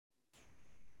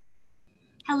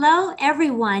Hello,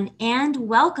 everyone, and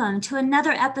welcome to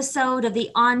another episode of the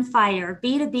On Fire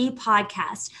B2B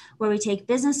podcast, where we take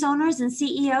business owners and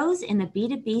CEOs in the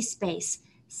B2B space.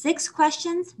 6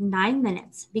 questions, 9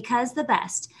 minutes, because the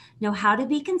best know how to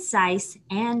be concise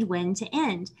and when to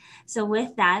end. So,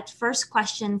 with that, first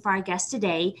question for our guest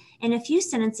today, in a few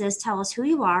sentences, tell us who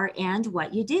you are and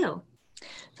what you do.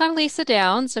 So I'm Lisa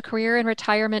Downs, a career and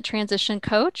retirement transition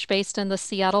coach based in the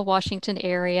Seattle, Washington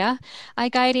area. I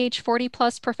guide age 40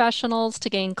 plus professionals to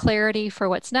gain clarity for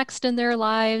what's next in their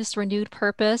lives, renewed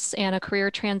purpose, and a career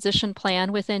transition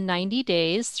plan within 90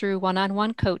 days through one on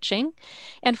one coaching.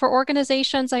 And for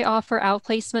organizations, I offer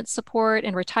outplacement support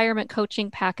and retirement coaching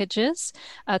packages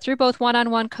through both one on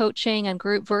one coaching and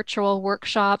group virtual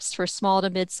workshops for small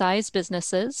to mid sized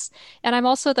businesses. And I'm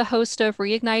also the host of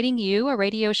Reigniting You, a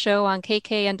radio show on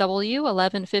KKNW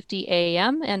 1150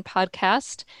 AM and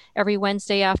podcast every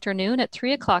Wednesday afternoon at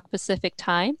 3 o'clock Pacific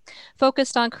time,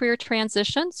 focused on career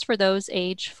transitions for those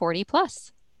age 40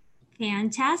 plus.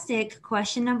 Fantastic.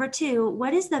 Question number 2,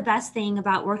 what is the best thing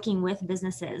about working with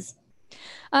businesses?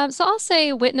 So I'll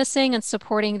say witnessing and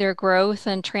supporting their growth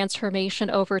and transformation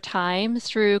over time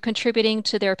through contributing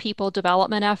to their people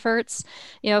development efforts.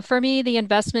 For me, the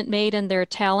investment made in their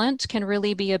talent can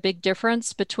really be a big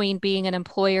difference between being an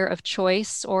employer of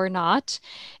choice or not.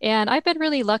 And I've been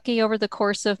really lucky over the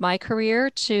course of my career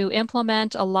to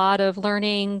implement a lot of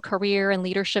learning, career, and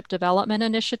leadership development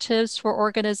initiatives for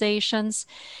organizations.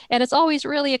 And it's always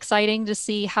really exciting to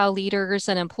see how leaders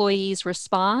and employees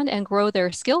respond and grow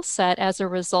their skill set as a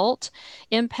result,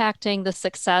 impacting the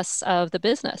success of the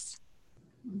business.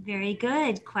 Very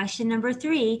good. Question number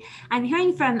 3. I'm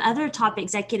hearing from other top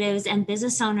executives and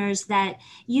business owners that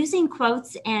using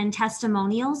quotes and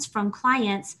testimonials from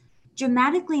clients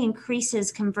dramatically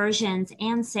increases conversions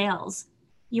and sales.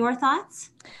 Your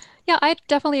thoughts? Yeah, I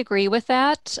definitely agree with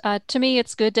that. To me,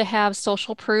 it's good to have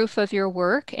social proof of your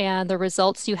work and the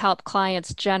results you help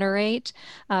clients generate.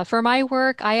 For my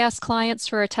work, I ask clients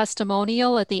for a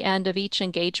testimonial at the end of each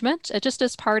engagement, just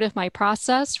as part of my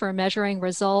process for measuring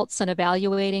results and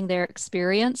evaluating their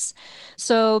experience.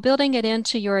 So, building it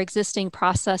into your existing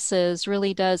processes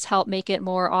really does help make it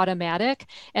more automatic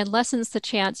and lessens the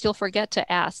chance you'll forget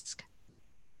to ask.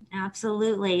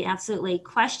 Absolutely. Absolutely.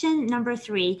 Question number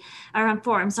 3, or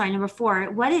 4, I'm sorry, number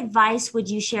 4. What advice would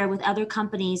you share with other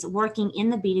companies working in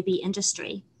the B2B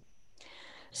industry?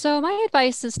 So, my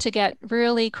advice is to get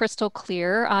really crystal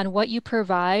clear on what you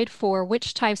provide for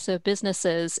which types of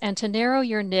businesses and to narrow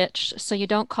your niche so you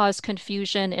don't cause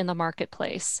confusion in the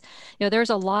marketplace. There's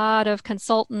a lot of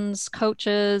consultants,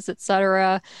 coaches,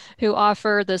 etc., who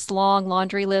offer this long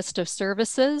laundry list of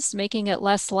services, making it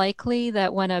less likely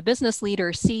that when a business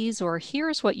leader sees or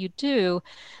hears what you do,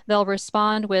 they'll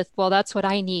respond with, well, that's what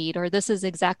I need, or this is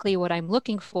exactly what I'm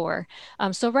looking for.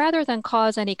 So rather than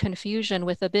cause any confusion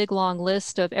with a big long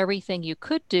list of everything you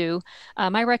could do,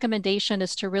 my recommendation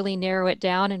is to really narrow it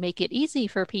down and make it easy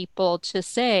for people to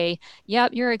say,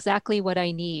 yep, you're exactly what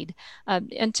I need.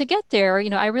 And to get there,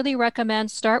 I really recommend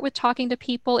start with talking to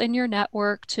people in your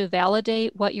network to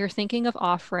validate what you're thinking of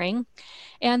offering.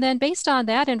 And then, based on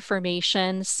that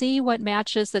information, see what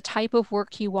matches the type of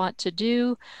work you want to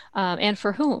do and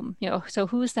for whom. So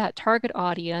who's that target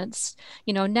audience?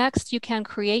 Next, you can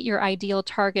create your ideal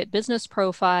target business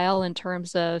profile in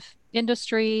terms of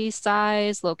industry,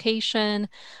 size, location,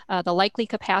 the likely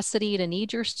capacity to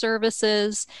need your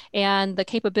services, and the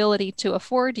capability to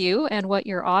afford you and what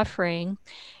you're offering.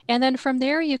 And then from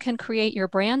there, you can create your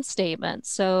brand statement.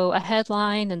 So a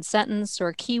headline and sentence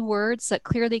or keywords that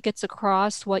clearly gets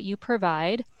across what you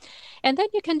provide. And then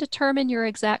you can determine your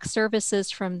exact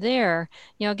services from there.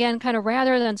 Again, kind of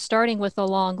rather than starting with a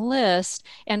long list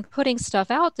and putting stuff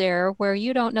out there where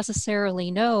you don't necessarily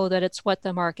know that it's what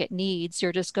the market needs.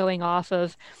 You're just going off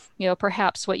of,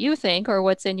 perhaps what you think or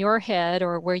what's in your head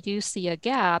or where you see a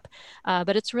gap.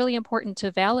 But it's really important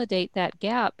to validate that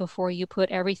gap before you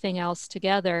put everything else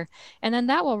together. And then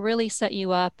that will really set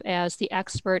you up as the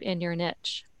expert in your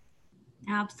niche.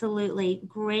 Absolutely.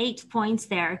 Great points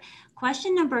there.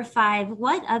 Question number 5.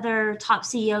 What other top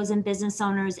CEOs and business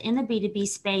owners in the B2B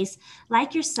space,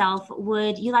 like yourself,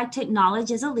 would you like to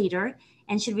acknowledge as a leader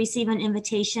and should receive an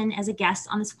invitation as a guest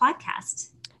on this podcast?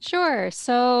 Sure.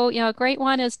 So, a great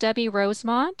one is Debbie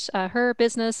Rosemont. Her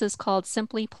business is called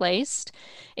Simply Placed,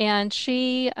 and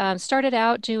she started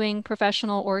out doing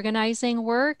professional organizing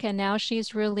work, and now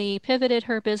she's really pivoted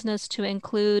her business to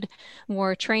include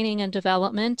more training and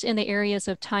development in the areas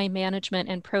of time management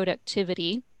and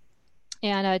productivity.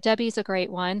 And Debbie's a great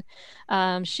one.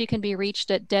 She can be reached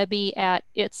at debbie at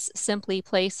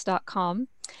itssimplyplace.com.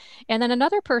 And then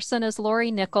another person is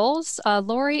Lori Nichols.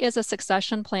 Lori is a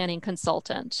succession planning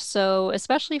consultant. So,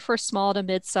 especially for small to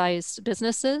mid-sized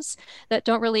businesses that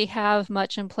don't really have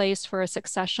much in place for a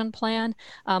succession plan,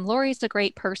 Lori's a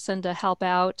great person to help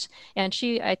out. And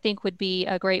she, I think, would be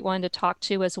a great one to talk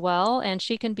to as well. And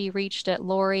she can be reached at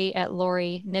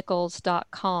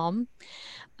lori@lorinichols.com.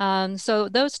 So,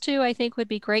 those two, I think, would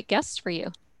be great guests for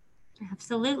you.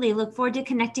 Absolutely. Look forward to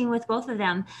connecting with both of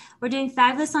them. We're doing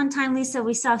fabulous on time, Lisa.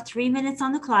 We still have 3 minutes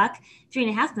on the clock,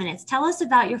 3.5 minutes. Tell us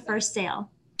about your first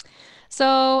sale.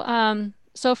 So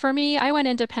for me, I went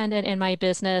independent in my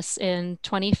business in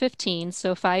 2015,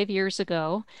 so 5 years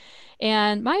ago.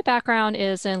 And my background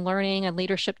is in learning and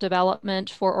leadership development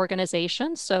for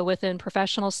organizations, so within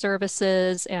professional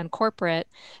services and corporate.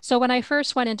 So when I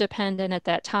first went independent at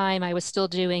that time, I was still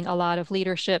doing a lot of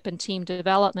leadership and team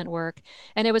development work.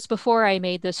 And it was before I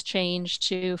made this change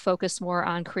to focus more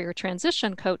on career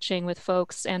transition coaching with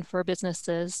folks and for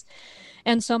businesses.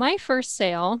 And so my first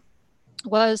sale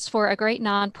was for a great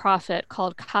nonprofit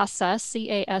called CASA,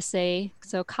 CASA,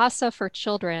 so CASA for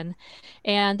Children.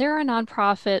 And they're a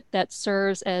nonprofit that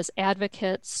serves as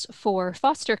advocates for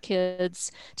foster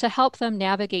kids to help them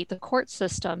navigate the court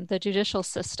system, the judicial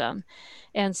system.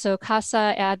 And so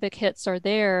CASA advocates are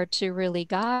there to really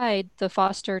guide the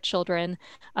foster children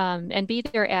and be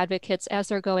their advocates as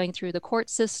they're going through the court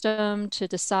system to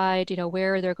decide,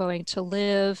 where they're going to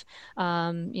live,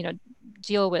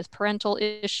 deal with parental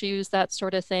issues, that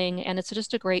sort of thing. And it's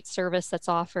just a great service that's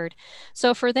offered.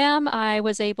 So for them, I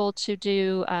was able to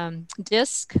do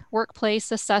DISC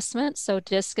workplace assessment. So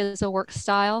DISC is a work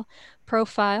style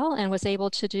profile, and was able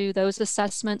to do those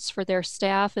assessments for their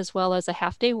staff as well as a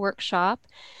half-day workshop.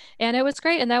 And it was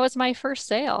great. And that was my first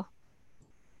sale.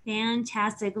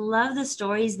 Fantastic. Love the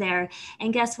stories there.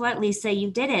 And guess what, Lisa? You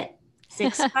did it.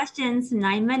 6 questions,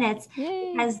 9 minutes.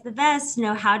 Yay. Because the best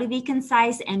know how to be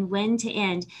concise and when to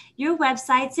end. Your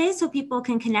website, say so people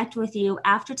can connect with you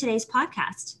after today's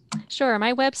podcast. Sure.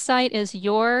 My website is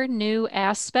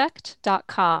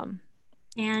yournewaspect.com.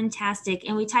 Fantastic.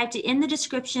 And we typed it in the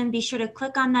description. Be sure to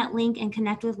click on that link and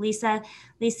connect with Lisa.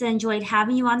 Lisa, enjoyed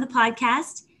having you on the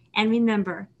podcast. And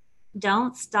remember,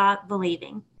 don't stop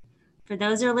believing. For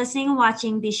those who are listening and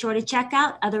watching, be sure to check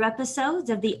out other episodes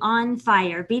of the On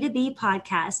Fire B2B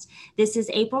podcast. This is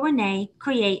April Renee.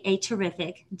 Create a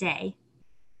terrific day.